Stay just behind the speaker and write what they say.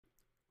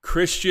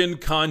Christian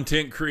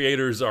content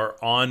creators are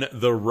on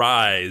the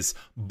rise,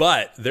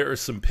 but there are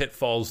some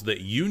pitfalls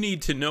that you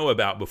need to know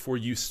about before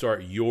you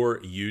start your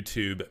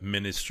YouTube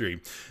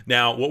ministry.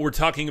 Now, what we're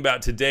talking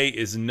about today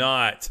is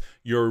not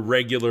your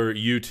regular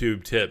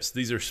YouTube tips.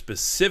 These are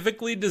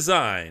specifically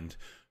designed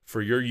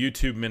for your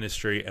YouTube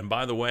ministry. And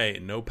by the way,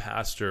 no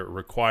pastor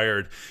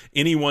required.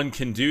 Anyone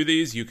can do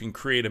these. You can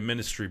create a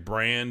ministry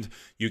brand.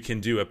 You can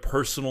do a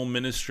personal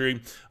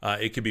ministry.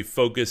 It could be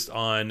focused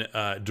on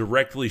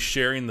directly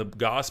sharing the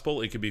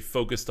gospel. It could be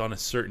focused on a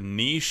certain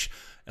niche.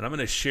 And I'm going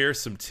to share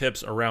some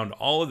tips around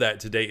all of that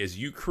today as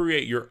you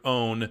create your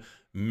own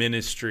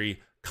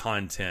ministry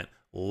content.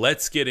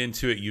 Let's get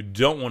into it. You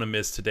don't want to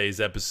miss today's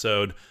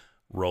episode.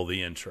 Roll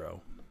the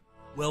intro.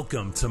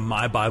 Welcome to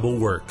My Bible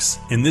Works.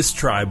 In this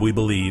tribe, we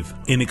believe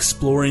in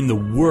exploring the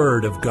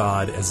Word of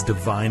God as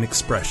divine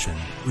expression.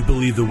 We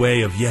believe the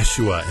way of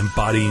Yeshua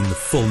embodying the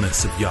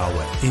fullness of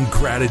Yahweh. In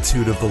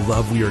gratitude of the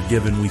love we are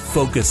given, we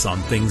focus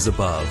on things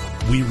above.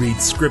 We read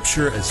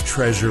Scripture as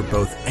treasure,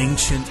 both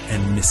ancient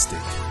and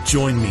mystic.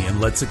 Join me and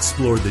let's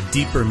explore the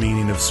deeper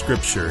meaning of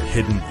Scripture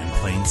hidden in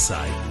plain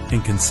sight.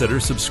 And consider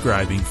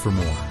subscribing for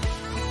more.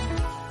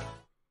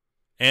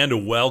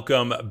 And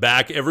welcome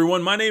back,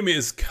 everyone. My name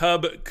is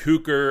Cub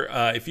Cooker.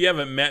 If you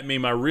haven't met me,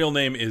 my real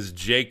name is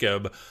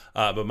Jacob,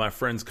 but my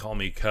friends call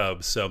me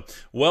Cub. So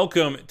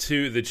welcome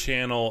to the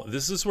channel.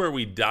 This is where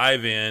we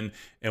dive in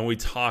and we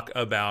talk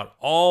about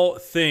all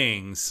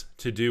things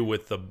to do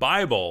with the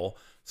Bible,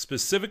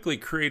 specifically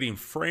creating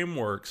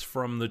frameworks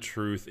from the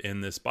truth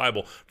in this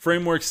Bible.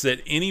 Frameworks that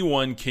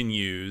anyone can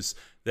use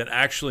that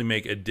actually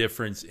make a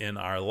difference in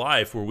our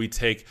life, where we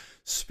take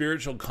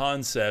spiritual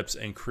concepts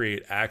and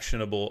create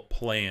actionable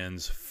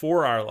plans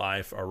for our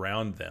life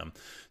around them.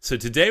 So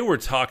today we're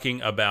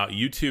talking about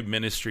YouTube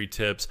ministry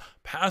tips,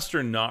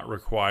 pastor not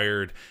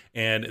required,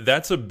 and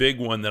that's a big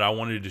one that I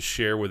wanted to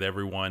share with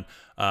everyone.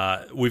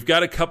 We've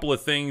got a couple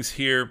of things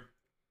here.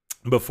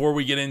 Before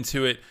we get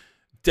into it,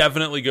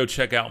 definitely go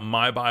check out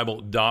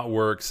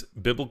mybible.works,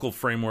 Biblical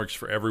Frameworks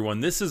for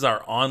Everyone. This is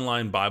our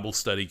online Bible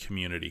study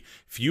community.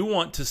 If you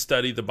want to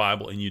study the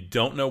Bible and you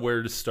don't know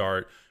where to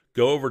start,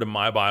 go over to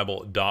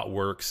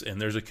mybible.works,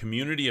 and there's a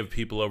community of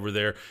people over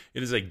there.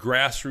 It is a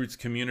grassroots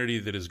community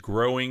that is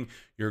growing.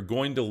 You're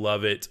going to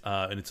love it,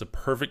 and it's a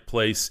perfect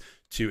place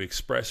to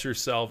express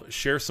yourself,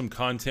 share some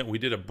content. We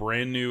did a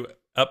brand new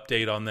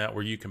update on that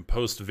where you can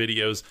post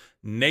videos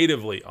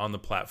natively on the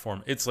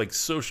platform. It's like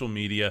social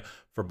media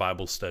for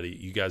Bible study.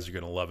 You guys are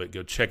going to love it.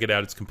 Go check it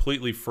out. It's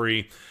completely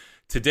free.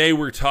 Today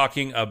we're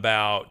talking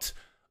about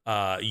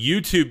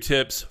YouTube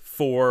tips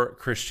for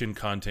Christian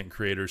content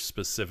creators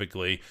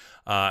specifically,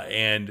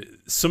 and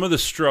some of the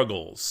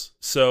struggles.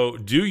 So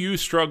do you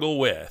struggle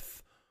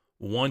with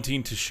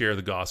wanting to share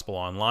the gospel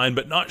online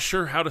but not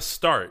sure how to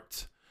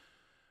start?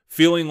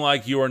 Feeling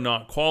like you are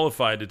not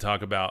qualified to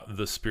talk about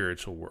the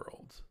spiritual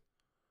world?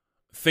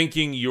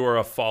 Thinking you're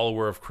a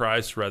follower of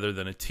Christ rather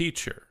than a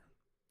teacher?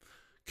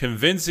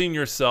 Convincing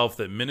yourself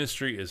that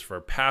ministry is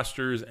for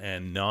pastors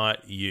and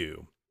not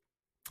you?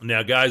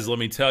 Now, guys, let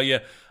me tell you,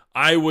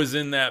 I was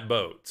in that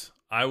boat.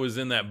 I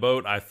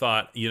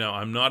thought,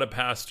 I'm not a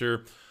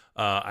pastor.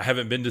 I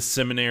haven't been to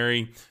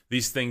seminary.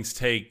 These things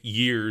take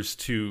years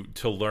to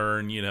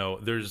learn.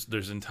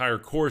 There's entire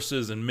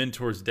courses and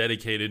mentors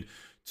dedicated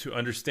to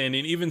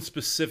understanding even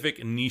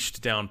specific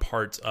niched down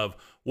parts of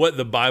what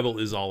the Bible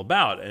is all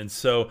about. And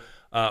so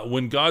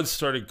when God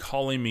started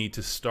calling me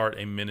to start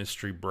a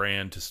ministry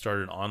brand, to start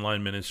an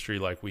online ministry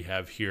like we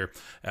have here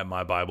at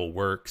My Bible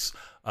Works,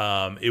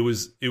 it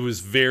was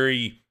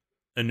very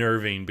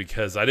unnerving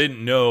because I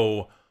didn't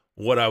know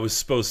what I was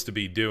supposed to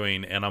be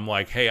doing. And I'm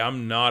like, hey,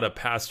 I'm not a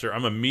pastor.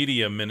 I'm a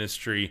media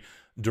ministry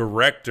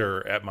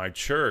director at my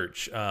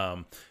church.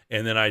 And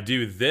then I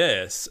do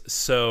this.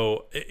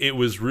 So it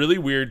was really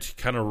weird to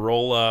kind of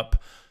roll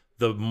up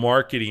the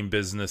marketing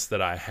business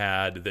that I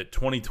had that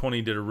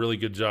 2020 did a really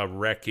good job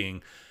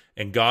wrecking.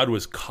 And God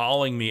was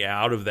calling me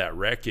out of that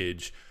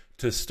wreckage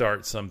to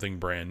start something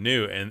brand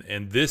new.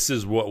 And this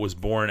is what was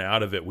born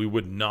out of it. We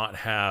would not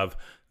have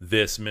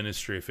this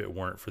ministry if it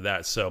weren't for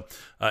that. So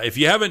if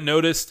you haven't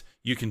noticed,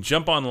 you can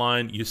jump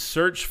online, you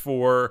search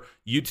for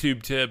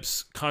YouTube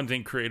tips,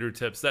 content creator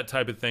tips, that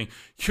type of thing.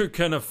 You're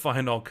going to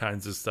find all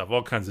kinds of stuff,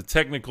 all kinds of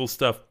technical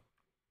stuff,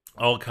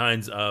 all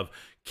kinds of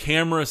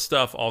camera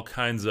stuff, all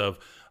kinds of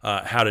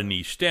how to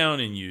niche down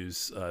and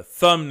use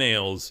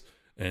thumbnails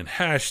and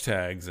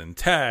hashtags and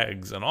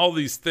tags and all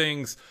these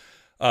things.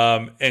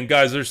 And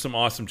guys, there's some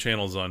awesome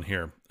channels on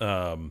here.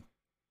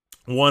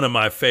 One of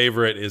my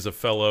favorite is a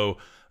fellow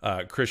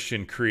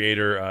Christian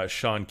creator,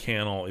 Sean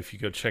Cannell. If you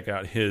go check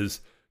out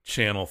his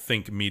channel,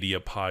 Think Media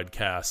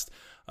Podcast,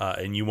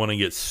 and you want to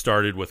get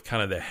started with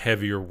kind of the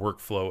heavier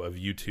workflow of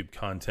YouTube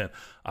content,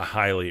 I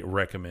highly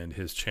recommend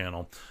his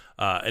channel.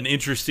 An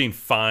interesting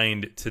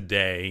find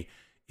today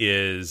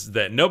is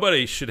that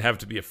nobody should have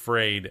to be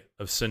afraid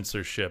of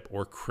censorship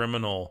or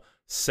criminal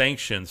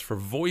sanctions for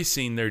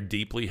voicing their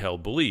deeply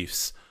held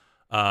beliefs.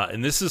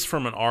 And this is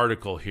from an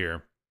article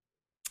here.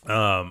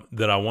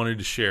 that I wanted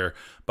to share.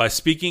 By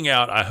speaking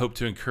out, I hope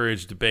to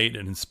encourage debate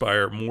and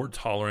inspire more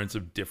tolerance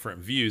of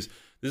different views.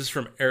 This is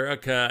from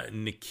Erica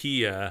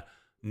Nikia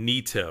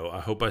Nito. I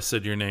hope I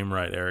said your name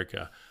right,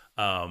 Erica.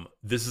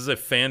 This is a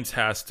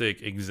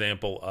fantastic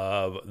example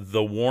of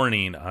the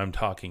warning I'm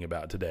talking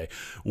about today.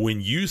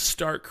 When you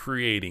start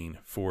creating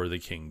for the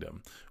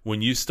kingdom,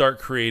 when you start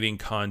creating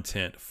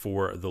content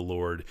for the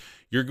Lord,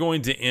 you're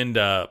going to end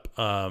up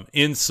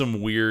in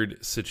some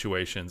weird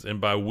situations.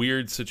 And by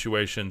weird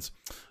situations,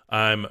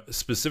 I'm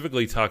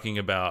specifically talking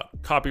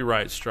about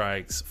copyright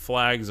strikes,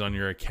 flags on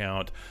your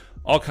account,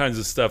 all kinds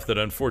of stuff that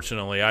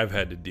unfortunately I've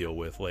had to deal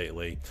with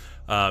lately.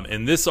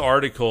 And this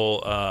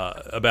article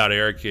about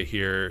Erica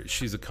here,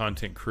 she's a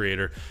content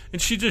creator,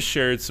 and she just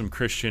shared some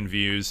Christian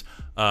views,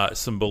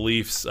 some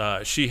beliefs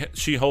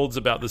she holds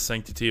about the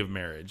sanctity of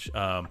marriage.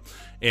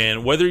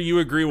 And whether you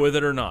agree with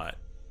it or not,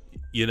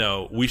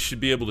 we should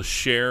be able to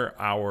share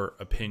our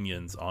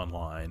opinions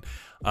online.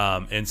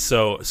 And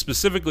so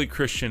specifically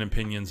Christian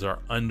opinions are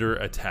under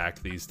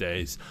attack these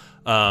days.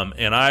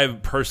 And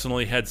I've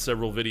personally had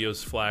several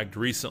videos flagged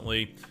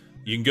recently.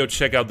 You can go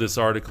check out this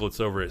article.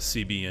 It's over at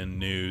CBN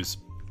News.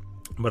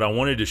 But I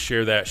wanted to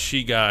share that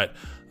she got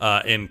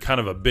in kind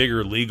of a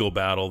bigger legal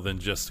battle than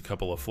just a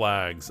couple of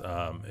flags,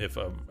 if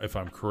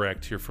I'm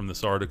correct here from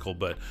this article.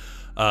 But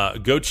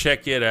go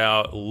check it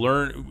out.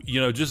 Learn,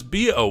 just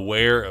be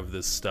aware of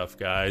this stuff,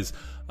 guys.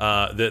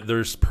 That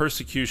there's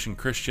persecution.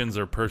 Christians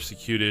are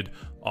persecuted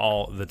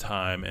all the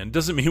time. And it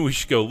doesn't mean we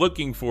should go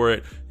looking for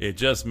it. It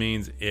just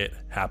means it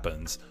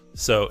happens.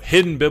 So,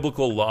 hidden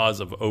biblical laws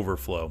of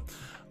overflow.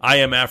 I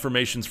am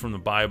affirmations from the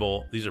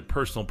Bible. These are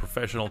personal,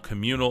 professional,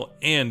 communal,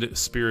 and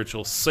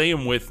spiritual. Say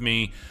them with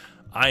me.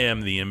 I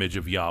am the image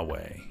of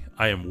Yahweh.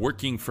 I am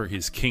working for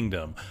his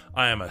kingdom.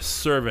 I am a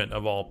servant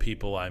of all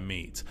people I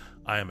meet.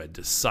 I am a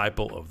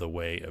disciple of the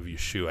way of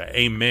Yeshua.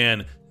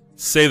 Amen.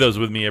 Say those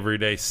with me every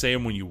day. Say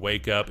them when you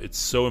wake up. It's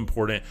so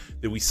important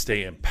that we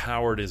stay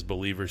empowered as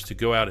believers to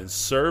go out and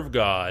serve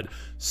God,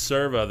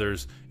 serve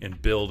others,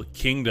 and build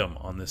kingdom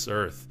on this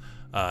earth.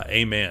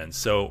 Amen.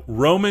 So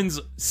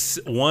Romans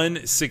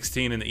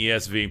 1:16 in the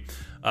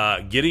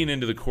ESV, getting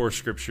into the core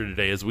scripture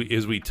today as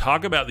we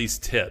talk about these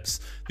tips.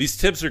 These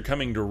tips are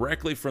coming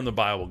directly from the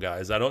Bible,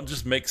 guys. I don't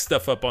just make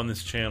stuff up on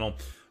this channel.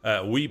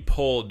 We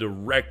pull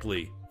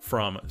directly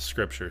from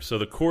scripture. So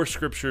the core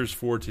scriptures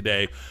for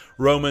today,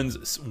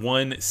 Romans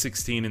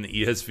 1:16 in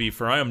the ESV,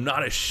 for I am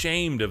not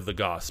ashamed of the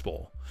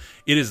gospel.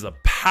 It is the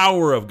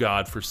power of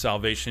God for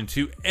salvation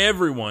to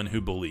everyone who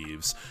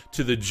believes,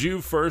 to the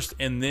Jew first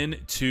and then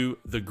to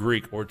the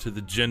Greek or to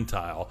the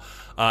Gentile.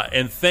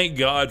 And thank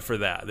God for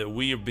that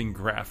we have been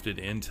grafted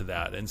into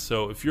that. And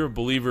so if you're a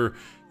believer,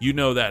 you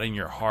know that in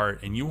your heart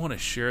and you want to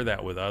share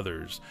that with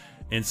others.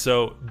 And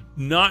so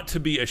not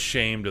to be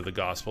ashamed of the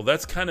gospel.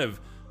 That's kind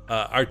of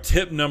our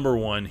tip number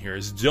one here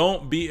is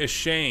don't be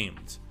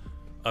ashamed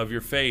of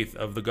your faith,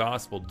 of the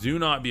gospel. Do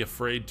not be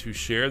afraid to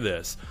share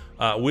this.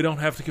 We don't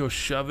have to go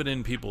shove it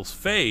in people's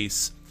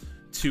face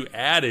to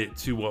add it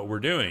to what we're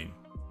doing.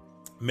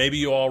 Maybe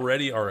you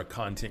already are a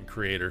content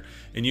creator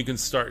and you can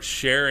start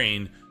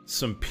sharing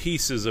some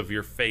pieces of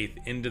your faith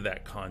into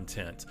that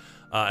content.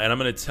 And I'm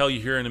going to tell you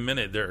here in a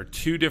minute, there are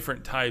two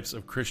different types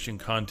of Christian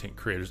content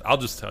creators. I'll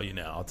tell you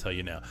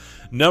now.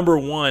 Number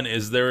one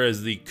is there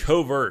is the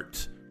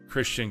covert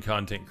Christian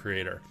content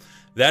creator.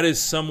 That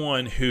is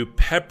someone who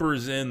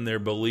peppers in their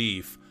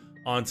belief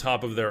on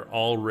top of their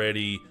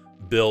already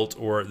built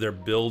or their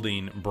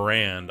building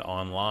brand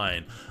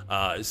online.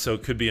 So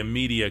it could be a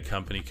media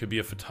company, could be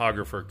a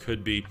photographer,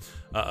 could be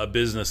a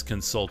business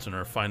consultant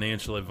or a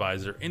financial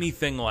advisor,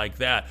 anything like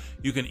that.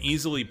 You can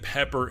easily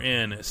pepper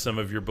in some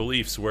of your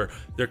beliefs where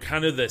they're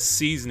kind of the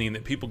seasoning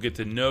that people get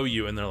to know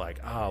you and they're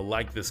like, I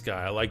like this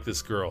guy, I like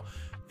this girl.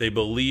 They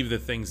believe the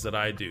things that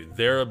I do.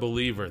 They're a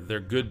believer.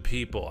 They're good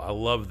people. I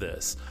love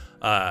this.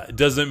 It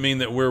doesn't mean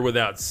that we're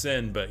without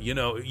sin, but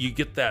you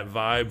get that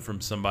vibe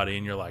from somebody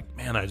and you're like,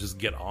 man, I just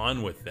get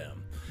on with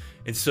them.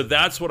 And so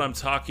that's what I'm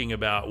talking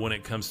about when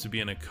it comes to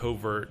being a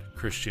covert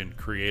Christian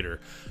creator.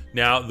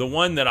 Now, the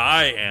one that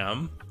I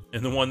am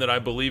and the one that I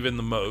believe in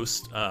the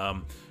most,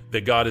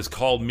 that God has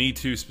called me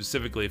to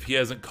specifically, if he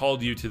hasn't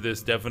called you to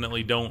this,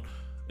 definitely don't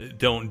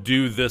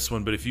do this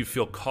one. But if you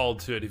feel called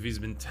to it, if he's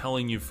been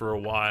telling you for a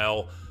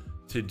while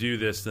to do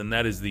this, then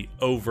that is the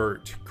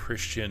overt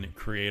Christian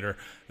creator.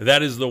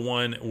 That is the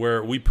one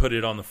where we put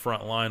it on the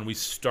front line. We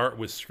start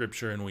with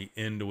scripture and we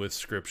end with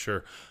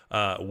scripture.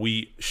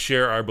 We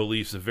share our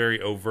beliefs very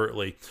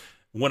overtly.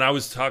 When I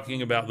was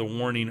talking about the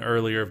warning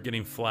earlier of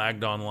getting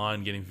flagged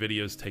online, getting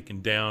videos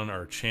taken down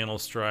or channel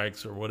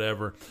strikes or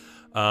whatever,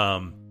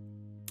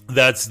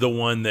 that's the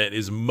one that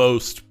is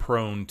most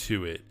prone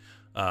to it.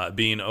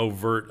 Being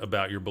overt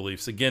about your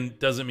beliefs. Again,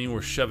 doesn't mean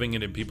we're shoving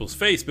it in people's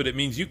face, but it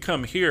means you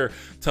come here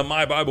to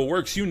My Bible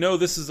Works. You know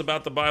this is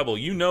about the Bible.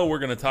 You know we're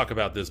going to talk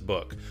about this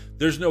book.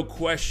 There's no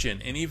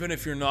question. And even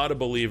if you're not a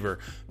believer,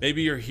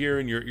 maybe you're here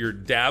and you're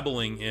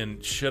dabbling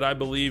in, should I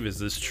believe? Is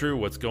this true?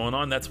 What's going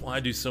on? That's why I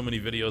do so many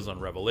videos on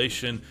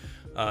Revelation.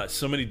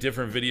 so many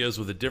different videos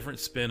with a different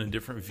spin, a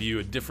different view,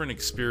 a different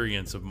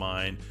experience of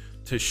mine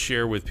to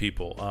share with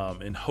people,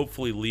 and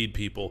hopefully lead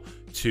people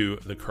to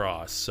the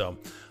cross. So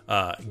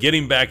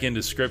getting back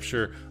into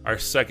scripture, our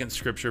second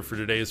scripture for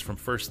today is from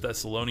 1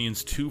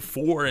 Thessalonians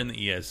 2:4 in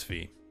the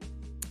ESV.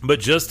 But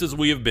just as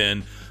we have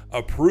been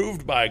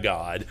approved by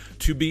God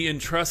to be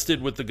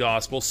entrusted with the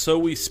gospel, so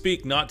we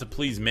speak not to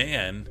please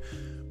man,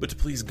 but to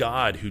please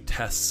God who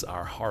tests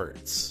our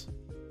hearts.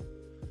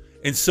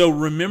 And so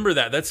remember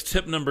that. That's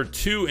tip number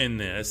 2 in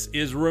this,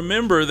 is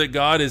remember that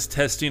God is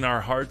testing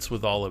our hearts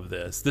with all of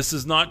this. This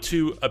is not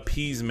to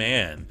appease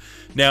man.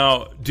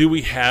 Now, do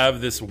we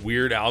have this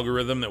weird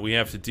algorithm that we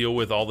have to deal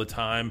with all the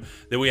time,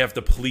 that we have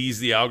to please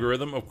the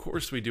algorithm? Of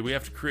course we do. We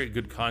have to create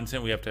good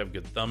content. We have to have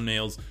good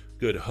thumbnails,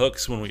 good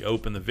hooks when we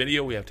open the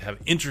video. We have to have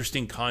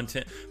interesting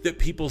content that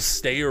people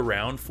stay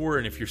around for.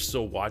 And if you're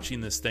still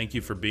watching this, thank you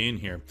for being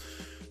here.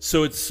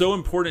 So it's so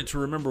important to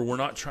remember we're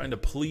not trying to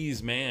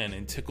please man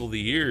and tickle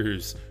the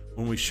ears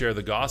when we share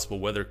the gospel,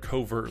 whether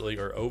covertly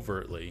or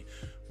overtly.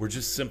 We're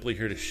just simply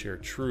here to share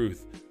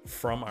truth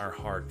from our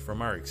heart,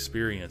 from our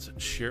experience, and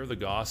share the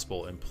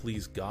gospel and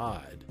please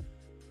God.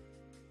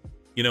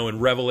 You know, in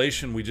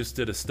Revelation, we just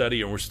did a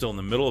study, and we're still in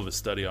the middle of a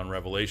study on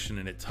Revelation,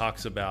 and it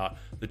talks about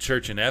the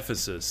church in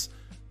Ephesus.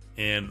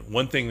 And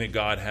one thing that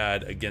God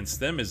had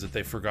against them is that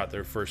they forgot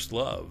their first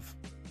love.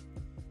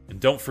 And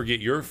don't forget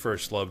your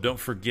first love. Don't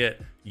forget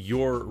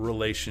your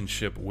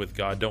relationship with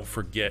God. Don't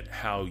forget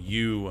how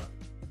you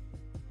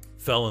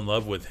fell in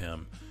love with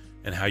him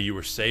and how you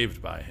were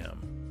saved by him.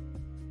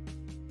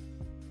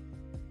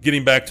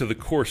 Getting back to the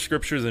core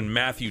scriptures in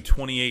Matthew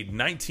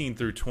 28:19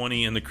 through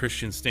 20 in the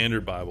Christian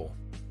Standard Bible.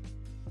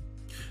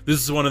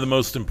 This is one of the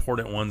most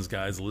important ones,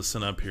 guys.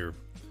 Listen up here.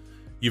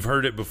 You've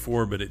heard it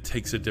before, but it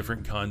takes a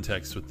different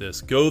context with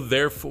this. Go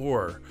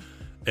therefore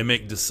and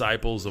make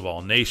disciples of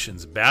all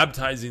nations,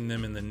 baptizing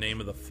them in the name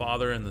of the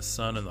Father and the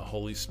Son and the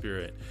Holy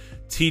Spirit,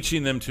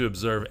 teaching them to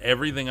observe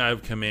everything I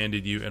have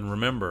commanded you. And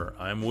remember,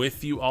 I am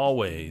with you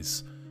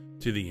always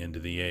to the end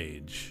of the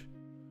age.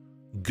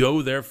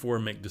 Go therefore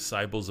and make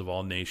disciples of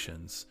all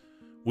nations.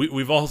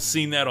 We've all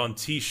seen that on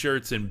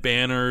t-shirts and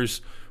banners.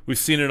 We've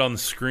seen it on the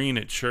screen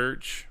at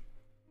church.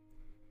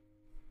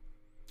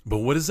 But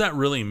what does that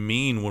really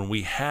mean when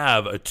we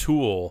have a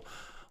tool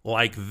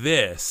like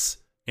this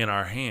in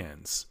our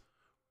hands?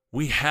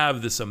 We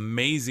have this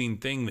amazing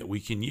thing that we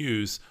can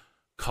use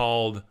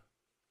called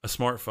a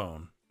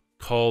smartphone,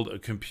 called a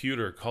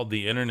computer, called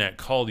the internet,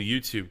 called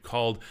YouTube,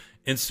 called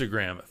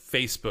Instagram,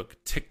 Facebook,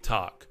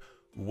 TikTok.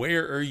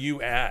 Where are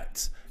you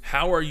at?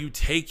 How are you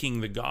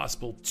taking the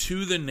gospel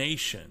to the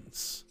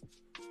nations?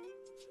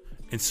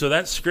 And so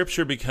that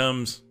scripture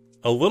becomes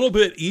a little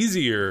bit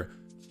easier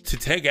to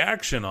take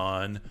action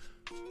on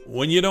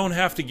when you don't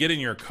have to get in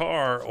your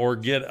car or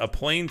get a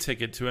plane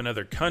ticket to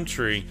another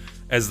country,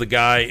 as the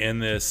guy in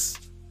this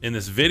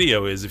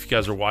video is. If you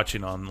guys are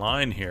watching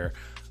online here,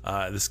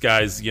 this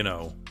guy's,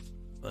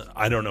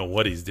 I don't know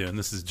what he's doing.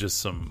 This is just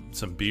some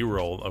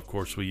B-roll. Of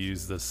course, we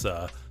use this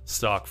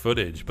stock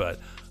footage, but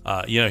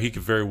he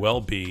could very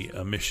well be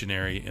a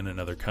missionary in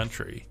another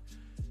country.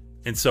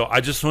 And so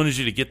I just wanted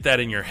you to get that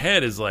in your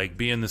head, as like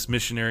being this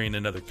missionary in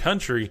another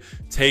country,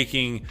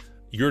 taking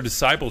your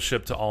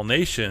discipleship to all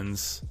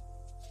nations.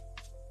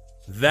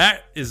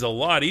 That is a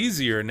lot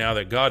easier now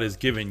that God has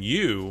given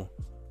you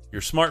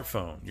your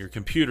smartphone, your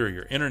computer,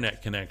 your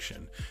internet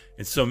connection.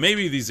 And so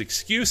maybe these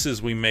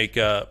excuses we make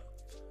up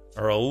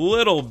are a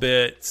little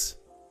bit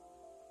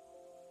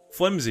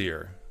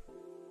flimsier.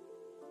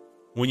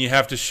 When you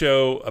have to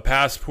show a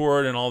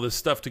passport and all this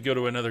stuff to go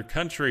to another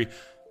country,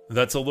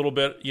 that's a little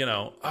bit,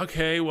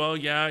 okay, well,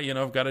 yeah,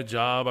 I've got a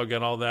job, I've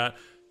got all that.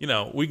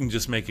 We can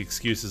just make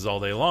excuses all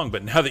day long.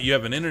 But now that you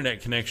have an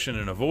internet connection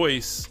and a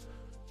voice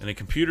and a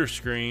computer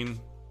screen,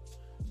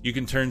 you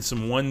can turn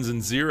some ones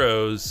and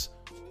zeros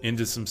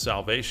into some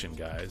salvation,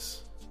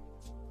 guys.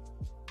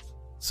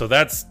 So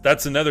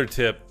that's another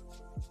tip.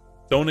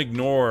 Don't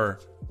ignore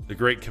the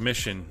Great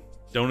Commission.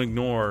 Don't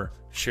ignore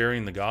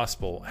sharing the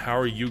gospel. How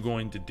are you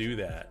going to do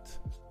that?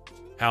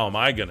 How am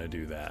I going to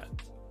do that?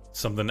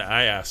 Something that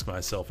I ask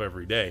myself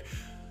every day.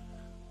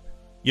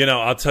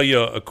 I'll tell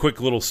you a quick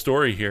little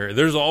story here.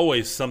 There's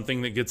always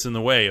something that gets in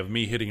the way of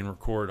me hitting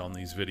record on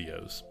these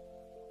videos.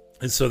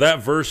 And so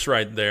that verse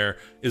right there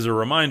is a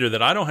reminder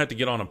that I don't have to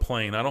get on a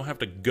plane. I don't have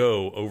to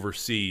go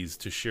overseas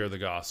to share the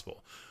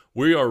gospel.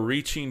 We are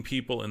reaching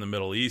people in the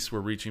Middle East.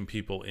 We're reaching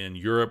people in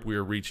Europe. We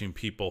are reaching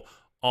people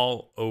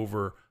all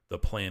over the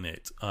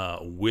planet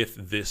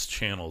with this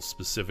channel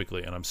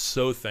specifically. And I'm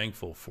so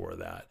thankful for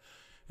that.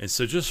 And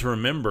so just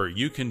remember,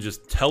 you can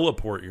just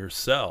teleport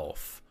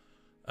yourself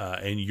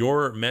and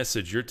your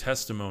message, your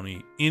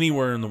testimony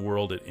anywhere in the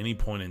world at any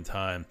point in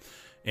time.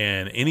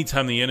 And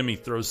anytime the enemy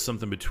throws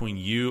something between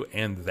you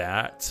and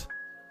that,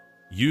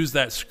 use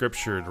that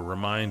scripture to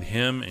remind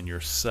him and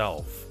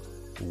yourself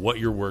what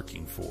you're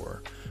working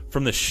for.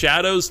 From the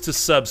shadows to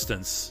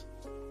substance.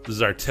 This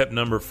is our tip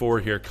number 4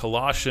 here.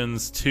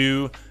 Colossians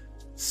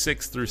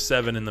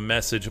 2:6-7 in the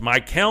Message. My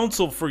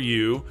counsel for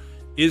you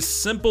is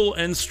simple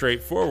and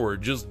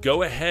straightforward. Just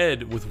go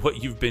ahead with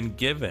what you've been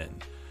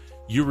given.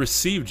 You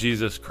receive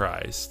Jesus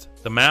Christ,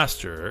 the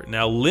Master.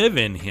 Now live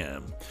in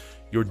him.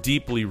 You're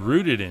deeply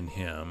rooted in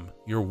him.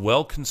 You're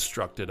well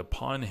constructed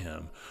upon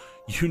him.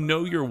 You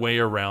know your way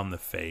around the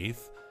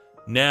faith.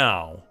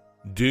 Now,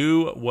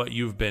 do what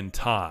you've been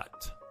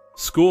taught.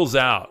 School's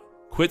out.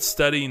 Quit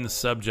studying the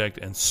subject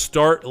and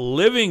start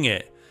living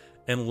it,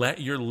 and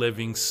let your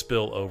living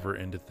spill over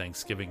into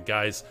Thanksgiving.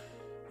 Guys,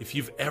 if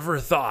you've ever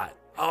thought,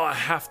 oh, I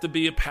have to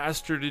be a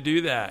pastor to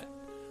do that.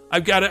 I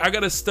got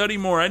to study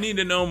more. I need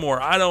to know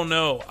more. I don't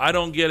know. I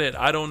don't get it.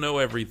 I don't know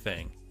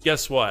everything.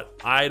 Guess what?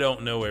 I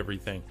don't know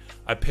everything.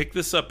 I pick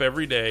this up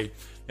every day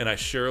and I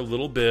share a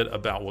little bit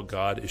about what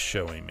God is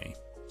showing me.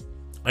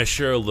 I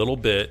share a little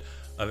bit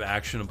of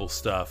actionable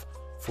stuff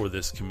for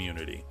this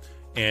community.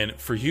 And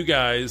for you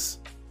guys,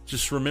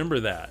 just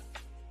remember that.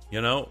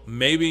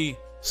 Maybe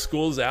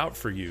school's out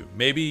for you.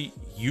 Maybe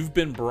you've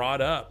been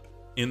brought up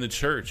in the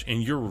church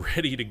and you're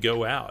ready to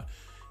go out.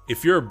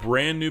 If you're a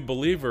brand new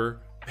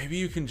believer, maybe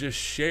you can just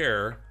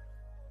share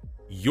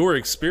your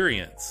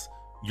experience,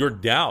 your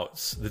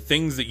doubts, the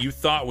things that you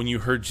thought when you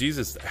heard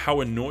Jesus, how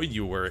annoyed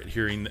you were at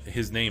hearing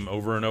his name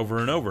over and over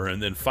and over.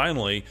 And then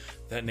finally,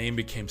 that name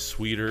became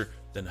sweeter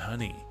than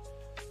honey.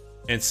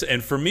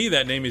 And for me,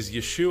 that name is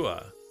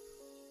Yeshua.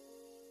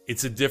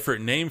 It's a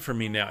different name for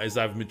me now as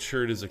I've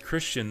matured as a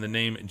Christian. The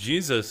name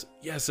Jesus,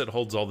 yes, it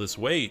holds all this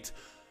weight,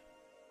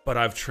 but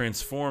I've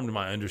transformed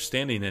my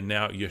understanding. And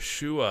now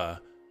Yeshua,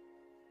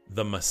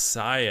 the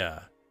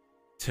Messiah,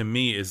 to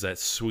me is that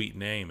sweet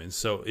name. And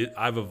so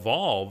I've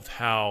evolved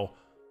how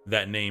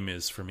that name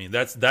is for me.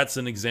 That's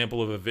an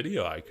example of a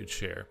video I could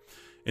share.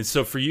 And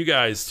so for you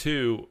guys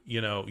too,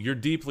 you're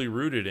deeply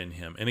rooted in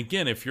him. And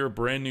again, if you're a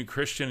brand new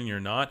Christian and you're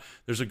not,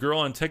 there's a girl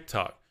on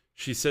TikTok.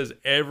 She says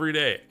every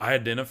day, I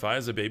identify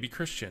as a baby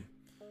Christian.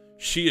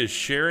 She is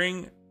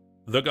sharing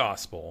the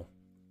gospel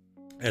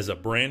as a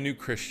brand new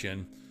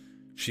Christian.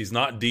 She's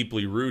not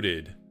deeply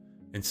rooted.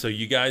 And so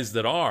you guys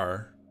that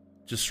are,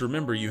 just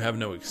remember you have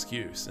no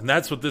excuse. And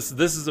that's what this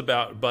is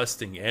about,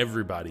 busting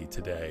everybody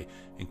today,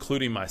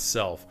 including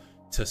myself,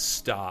 to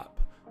stop.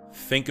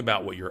 Think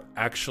about what you're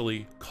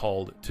actually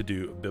called to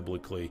do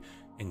biblically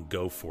and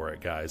go for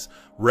it, guys.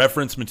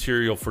 Reference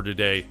material for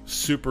today,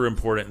 super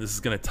important. This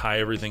is going to tie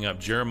everything up.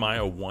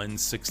 Jeremiah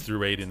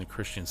 1:6-8 in the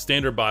Christian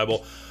Standard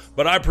Bible.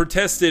 But I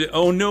protested,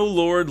 "Oh no,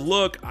 Lord,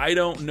 look, I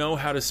don't know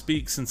how to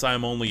speak since I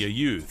am only a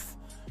youth."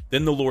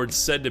 Then the Lord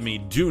said to me,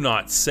 "Do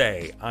not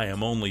say, I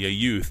am only a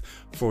youth,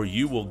 for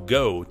you will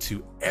go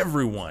to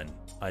everyone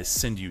I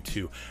send you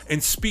to,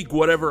 and speak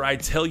whatever I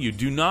tell you.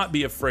 Do not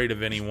be afraid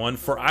of anyone,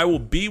 for I will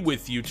be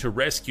with you to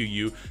rescue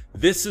you."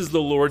 This is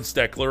the Lord's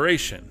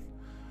declaration.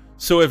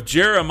 So if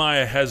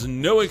Jeremiah has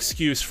no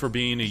excuse for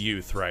being a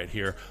youth right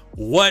here,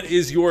 what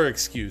is your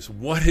excuse?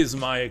 What is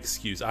my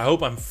excuse? I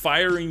hope I'm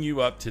firing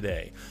you up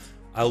today.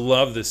 I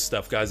love this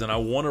stuff, guys, and I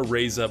want to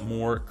raise up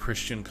more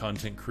Christian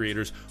content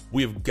creators.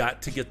 We have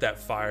got to get that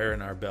fire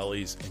in our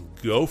bellies and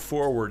go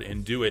forward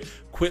and do it.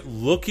 Quit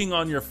looking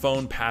on your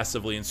phone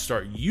passively and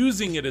start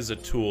using it as a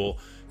tool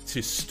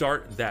to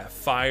start that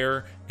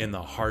fire in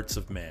the hearts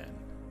of man.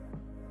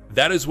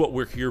 That is what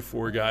we're here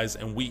for, guys,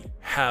 and we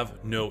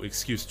have no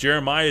excuse.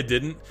 Jeremiah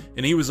didn't,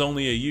 and he was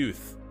only a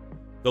youth.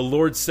 The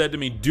Lord said to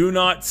me, "Do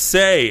not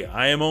say,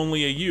 I am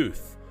only a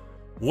youth."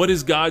 What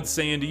is God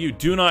saying to you?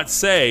 Do not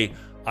say,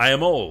 I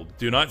am old.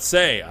 Do not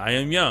say, I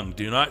am young.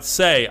 Do not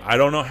say, I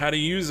don't know how to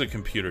use a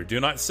computer. Do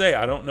not say,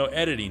 I don't know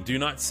editing. Do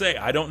not say,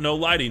 I don't know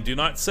lighting. Do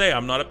not say,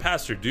 I'm not a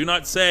pastor. Do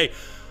not say,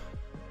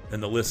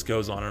 and the list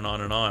goes on and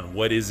on and on.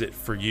 What is it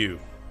for you?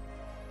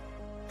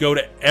 Go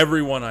to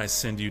everyone I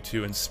send you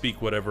to and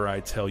speak whatever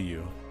I tell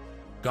you.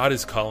 God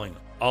is calling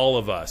all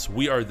of us.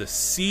 We are the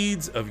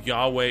seeds of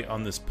Yahweh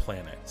on this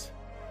planet.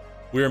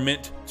 We are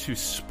meant to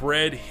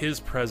spread his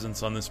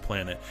presence on this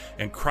planet,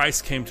 and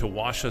Christ came to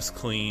wash us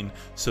clean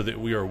so that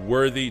we are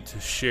worthy to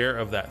share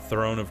of that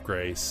throne of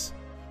grace.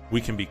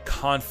 We can be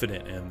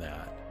confident in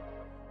that,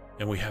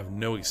 and we have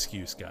no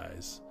excuse,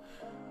 guys.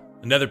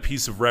 Another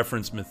piece of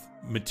reference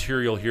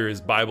material here is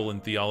Bible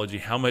and theology.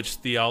 How much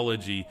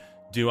theology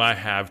do I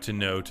have to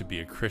know to be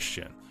a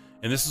Christian?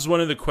 And this is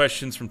one of the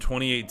questions from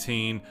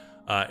 2018.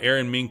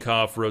 Aaron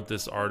Minkoff wrote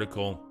this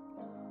article.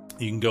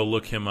 You can go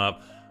look him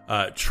up.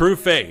 True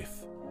faith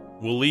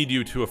will lead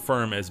you to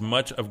affirm as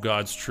much of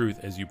God's truth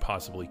as you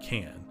possibly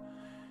can.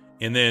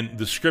 And then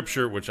the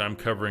scripture, which I'm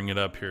covering it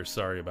up here.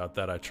 Sorry about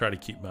that. I try to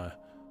keep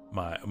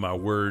my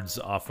words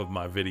off of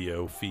my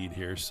video feed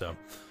here. So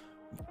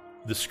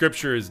the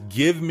scripture is,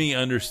 "Give me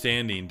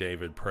understanding,"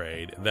 David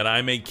prayed, "that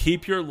I may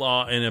keep your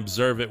law and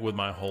observe it with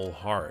my whole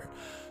heart."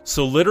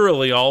 So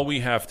literally all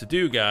we have to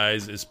do,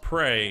 guys, is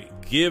pray,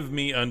 "Give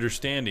me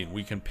understanding."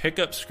 We can pick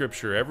up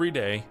scripture every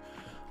day,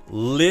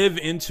 live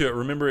into it.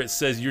 Remember, it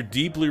says you're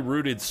deeply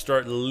rooted.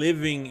 Start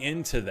living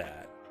into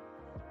that.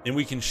 And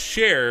we can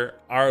share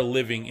our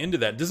living into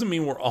that. Doesn't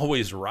mean we're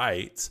always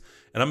right.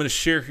 And I'm going to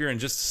share here in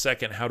just a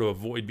second how to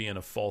avoid being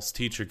a false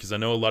teacher, because I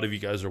know a lot of you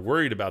guys are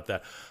worried about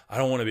that. I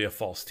don't want to be a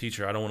false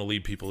teacher. I don't want to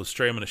lead people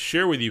astray. I'm going to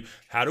share with you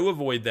how to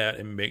avoid that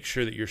and make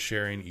sure that you're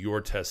sharing your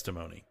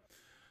testimony.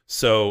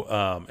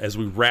 So as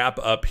we wrap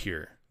up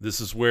here, this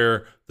is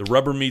where the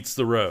rubber meets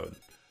the road.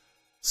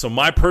 So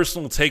my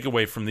personal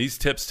takeaway from these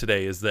tips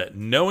today is that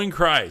knowing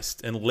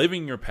Christ and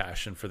living your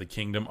passion for the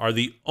kingdom are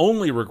the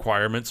only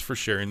requirements for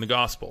sharing the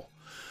gospel.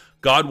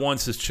 God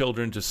wants his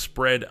children to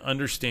spread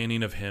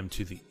understanding of him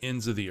to the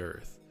ends of the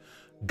earth.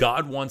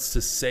 God wants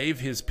to save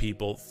his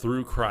people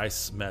through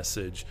Christ's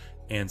message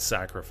and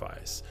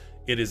sacrifice.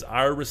 It is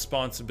our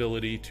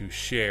responsibility to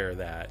share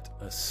that,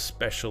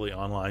 especially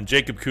online.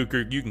 Jacob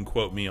Cooker, you can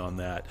quote me on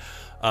that.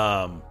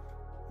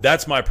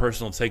 That's my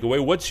personal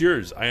takeaway. What's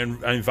yours? I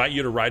invite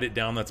you to write it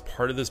down. That's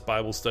part of this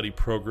Bible study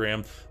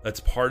program. That's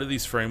part of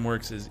these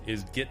frameworks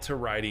is get to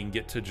writing,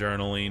 get to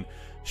journaling,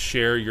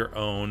 share your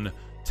own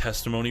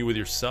testimony with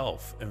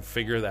yourself and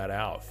figure that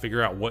out.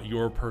 Figure out what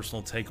your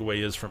personal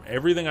takeaway is from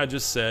everything I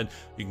just said.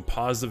 You can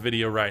pause the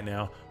video right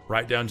now,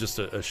 write down just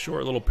a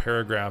short little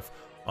paragraph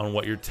on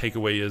what your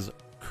takeaway is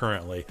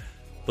currently.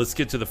 Let's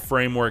get to the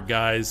framework,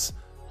 guys.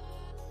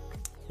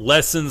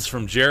 Lessons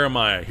from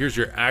Jeremiah. Here's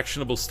your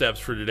actionable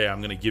steps for today. I'm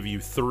going to give you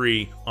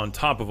 3 on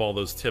top of all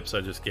those tips I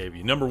just gave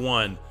you. Number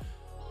 1,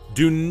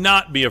 do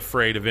not be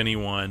afraid of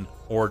anyone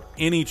or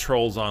any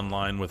trolls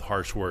online with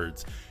harsh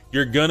words.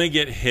 You're going to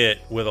get hit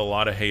with a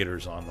lot of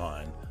haters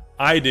online.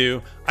 I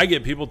do. I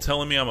get people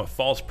telling me I'm a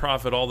false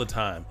prophet all the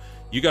time.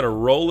 You got to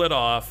roll it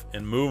off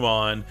and move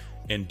on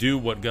and do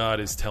what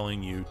God is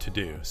telling you to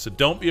do. So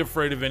don't be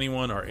afraid of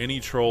anyone or any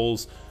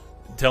trolls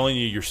telling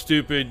you you're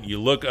stupid, you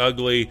look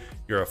ugly,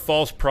 you're a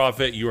false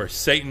prophet, you are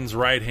Satan's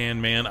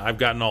right-hand man. I've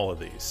gotten all of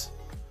these.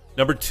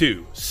 Number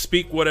 2,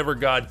 speak whatever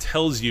God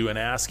tells you and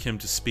ask him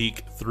to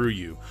speak through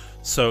you.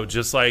 So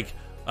just like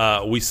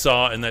we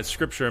saw in that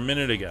scripture a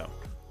minute ago,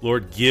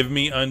 Lord, give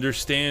me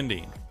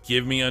understanding.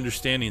 Give me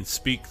understanding.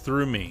 Speak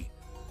through me.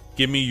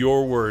 Give me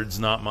your words,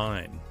 not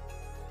mine.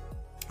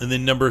 And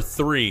then number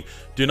 3,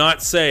 do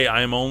not say,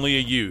 I am only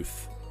a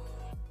youth.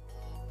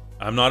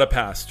 I'm not a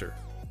pastor.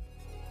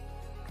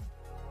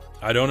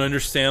 I don't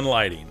understand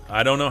lighting.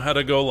 I don't know how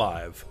to go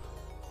live.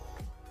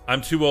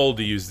 I'm too old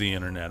to use the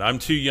internet. I'm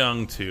too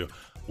young to.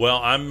 Well,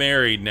 I'm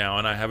married now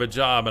and I have a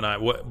job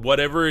and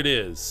whatever it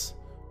is.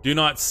 Do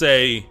not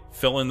say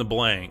fill in the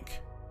blank.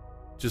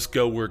 Just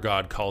go where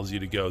God calls you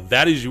to go.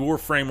 That is your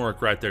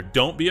framework right there.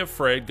 Don't be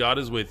afraid. God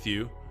is with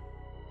you.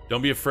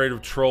 Don't be afraid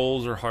of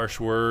trolls or harsh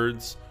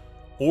words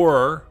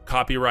or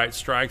copyright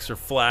strikes or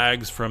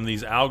flags from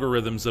these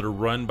algorithms that are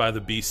run by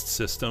the beast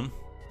system.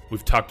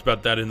 We've talked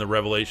about that in the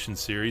Revelation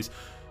series.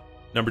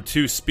 Number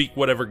 2, speak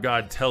whatever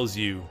God tells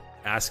you.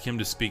 Ask him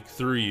to speak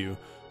through you.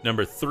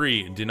 Number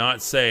 3, do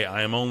not say,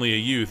 I am only a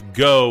youth.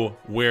 Go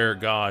where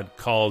God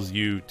calls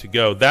you to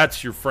go.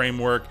 That's your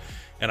framework.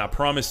 And I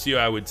promised you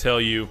I would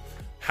tell you,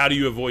 how do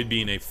you avoid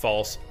being a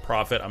false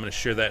prophet? I'm going to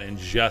share that in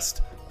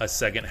just a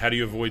second. How do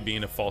you avoid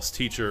being a false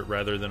teacher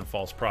rather than a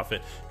false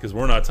prophet? Because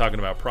we're not talking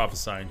about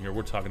prophesying here.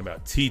 We're talking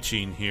about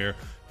teaching here,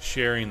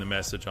 sharing the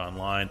message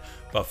online.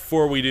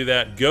 Before we do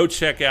that, go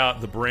check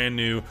out the brand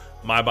new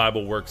My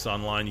Bible Works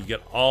online. You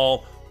get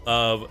all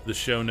of the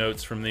show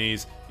notes from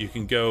these. You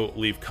can go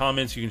leave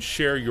comments. You can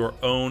share your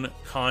own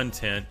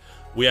content.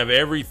 We have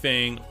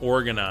everything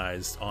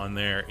organized on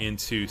there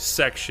into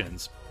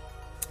sections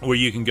where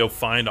you can go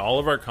find all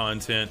of our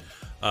content.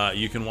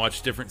 You can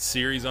watch different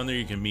series on there.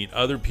 You can meet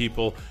other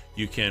people.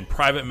 You can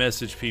private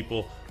message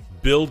people,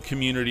 build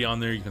community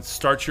on there. You can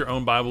start your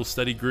own Bible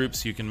study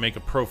groups. You can make a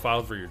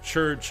profile for your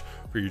church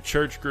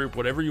group,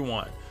 whatever you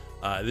want.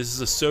 This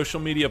is a social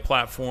media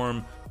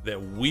platform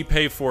that we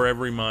pay for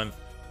every month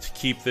to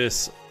keep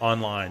this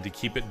online, to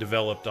keep it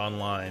developed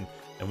online.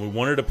 And we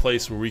wanted a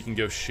place where we can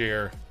go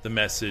share the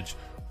message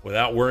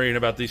without worrying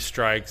about these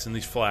strikes and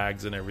these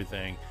flags and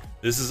everything.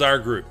 This is our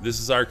group. This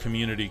is our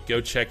community.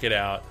 Go check it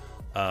out.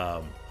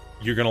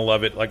 You're going to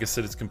love it. Like I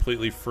said, it's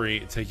completely free.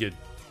 It'll take you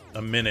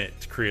a minute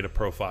to create a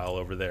profile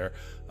over there.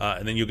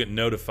 And then you'll get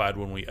notified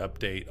when we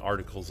update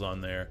articles on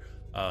there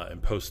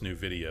and post new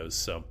videos.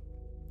 So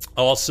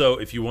also,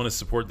 if you want to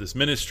support this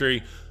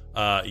ministry,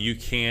 you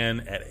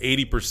can, at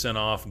 80%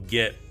 off,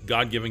 get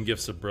God-Given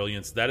Gifts of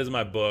Brilliance. That is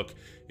my book.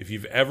 If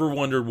you've ever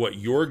wondered what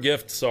your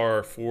gifts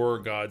are for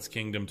God's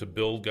kingdom, to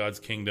build God's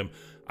kingdom,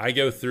 I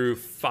go through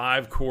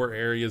 5 core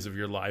areas of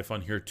your life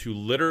on here to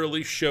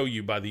literally show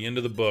you by the end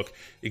of the book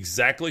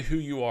exactly who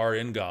you are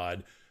in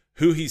God,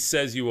 who he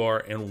says you are,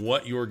 and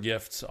what your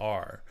gifts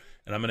are.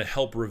 And I'm going to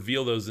help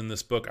reveal those in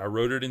this book. I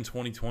wrote it in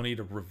 2020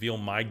 to reveal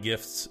my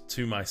gifts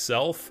to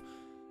myself.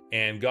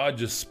 And God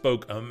just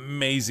spoke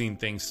amazing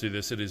things through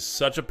this. It is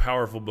such a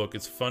powerful book.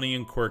 It's funny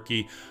and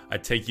quirky. I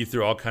take you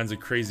through all kinds of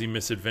crazy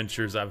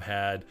misadventures I've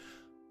had.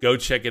 Go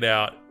check it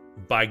out.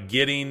 By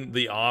getting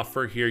the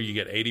offer here, you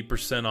get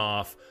 80%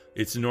 off.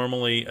 It's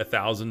normally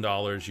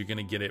 $1,000. You're going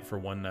to get it for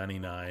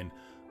 $199.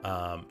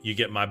 You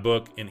get my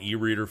book in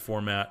e-reader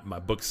format, my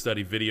book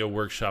study video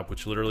workshop,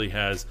 which literally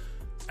has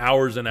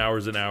hours and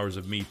hours and hours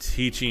of me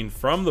teaching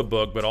from the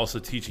book, but also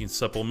teaching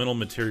supplemental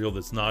material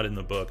that's not in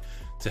the book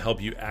to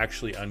help you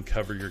actually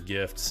uncover your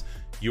gifts.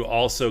 You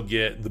also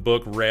get the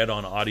book read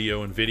on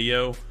audio and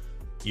video.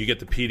 You get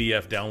the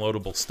PDF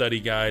downloadable study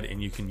guide,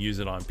 and you can use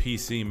it on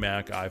PC,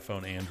 Mac,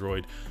 iPhone,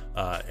 Android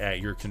at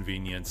your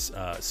convenience.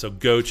 So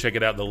go check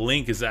it out. The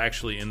link is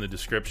actually in the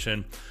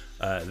description.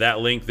 That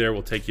link there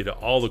will take you to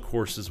all the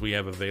courses we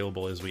have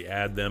available as we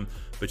add them,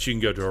 but you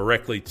can go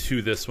directly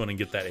to this one and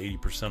get that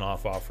 80%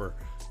 off offer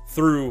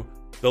through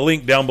the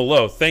link down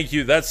below. Thank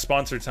you. That's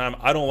sponsor time.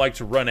 I don't like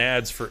to run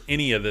ads for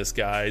any of this,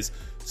 guys.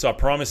 So I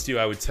promised you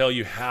I would tell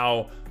you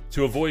how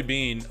to avoid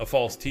being a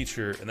false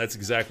teacher, and that's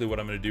exactly what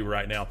I'm going to do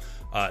right now.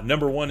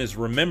 Number one is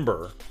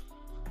remember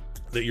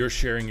that you're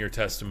sharing your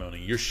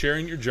testimony. You're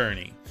sharing your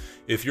journey.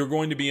 If you're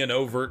going to be an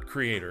overt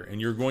creator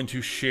and you're going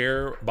to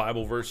share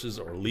Bible verses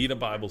or lead a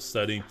Bible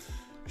study,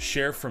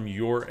 share from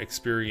your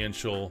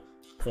experiential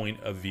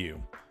point of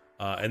view.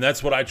 And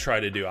that's what I try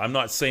to do. I'm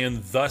not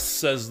saying thus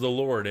says the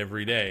Lord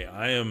every day.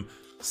 I am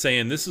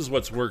saying this is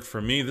what's worked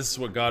for me. This is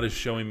what God is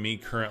showing me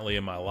currently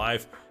in my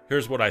life.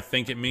 Here's what I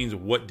think it means.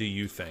 What do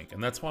you think?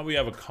 And that's why we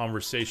have a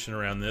conversation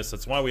around this.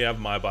 That's why we have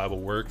My Bible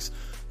Works,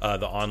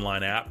 the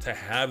online app, to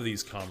have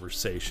these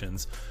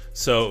conversations.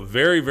 So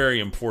very, very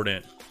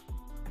important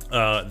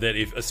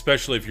that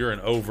especially if you're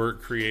an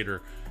overt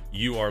creator,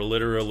 you are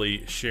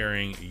literally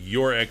sharing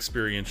your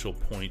experiential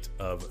point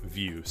of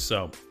view.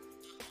 So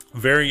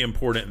very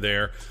important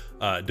there.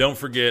 Don't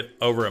forget,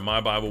 over at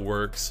My Bible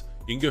Works,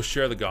 you can go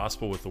share the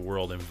gospel with the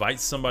world. Invite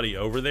somebody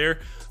over there.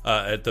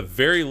 At the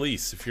very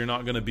least, if you're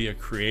not going to be a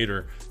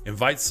creator,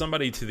 invite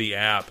somebody to the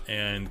app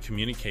and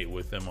communicate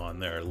with them on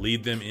there.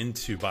 Lead them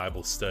into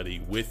Bible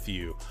study with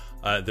you.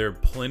 There are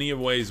plenty of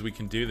ways we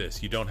can do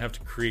this. You don't have to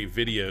create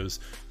videos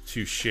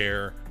to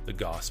share the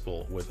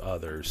gospel with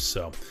others.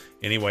 So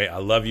anyway, I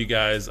love you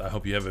guys. I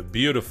hope you have a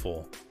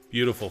beautiful,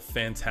 beautiful,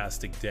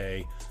 fantastic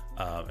day.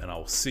 And I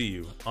will see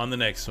you on the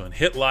next one.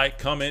 Hit like,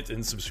 comment,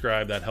 and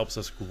subscribe. That helps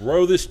us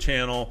grow this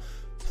channel.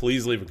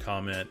 Please leave a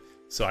comment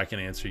so I can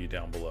answer you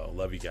down below.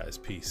 Love you guys.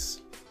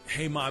 Peace.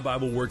 Hey, My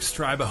Bible Works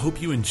tribe. I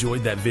hope you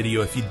enjoyed that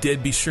video. If you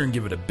did, be sure and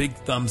give it a big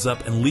thumbs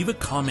up and leave a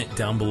comment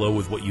down below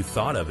with what you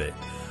thought of it.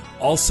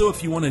 Also,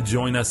 if you want to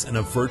join us in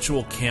a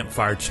virtual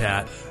campfire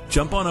chat,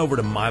 jump on over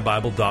to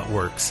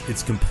mybible.works.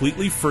 It's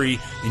completely free,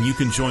 and you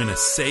can join a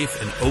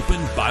safe and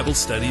open Bible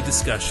study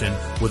discussion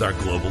with our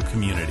global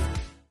community.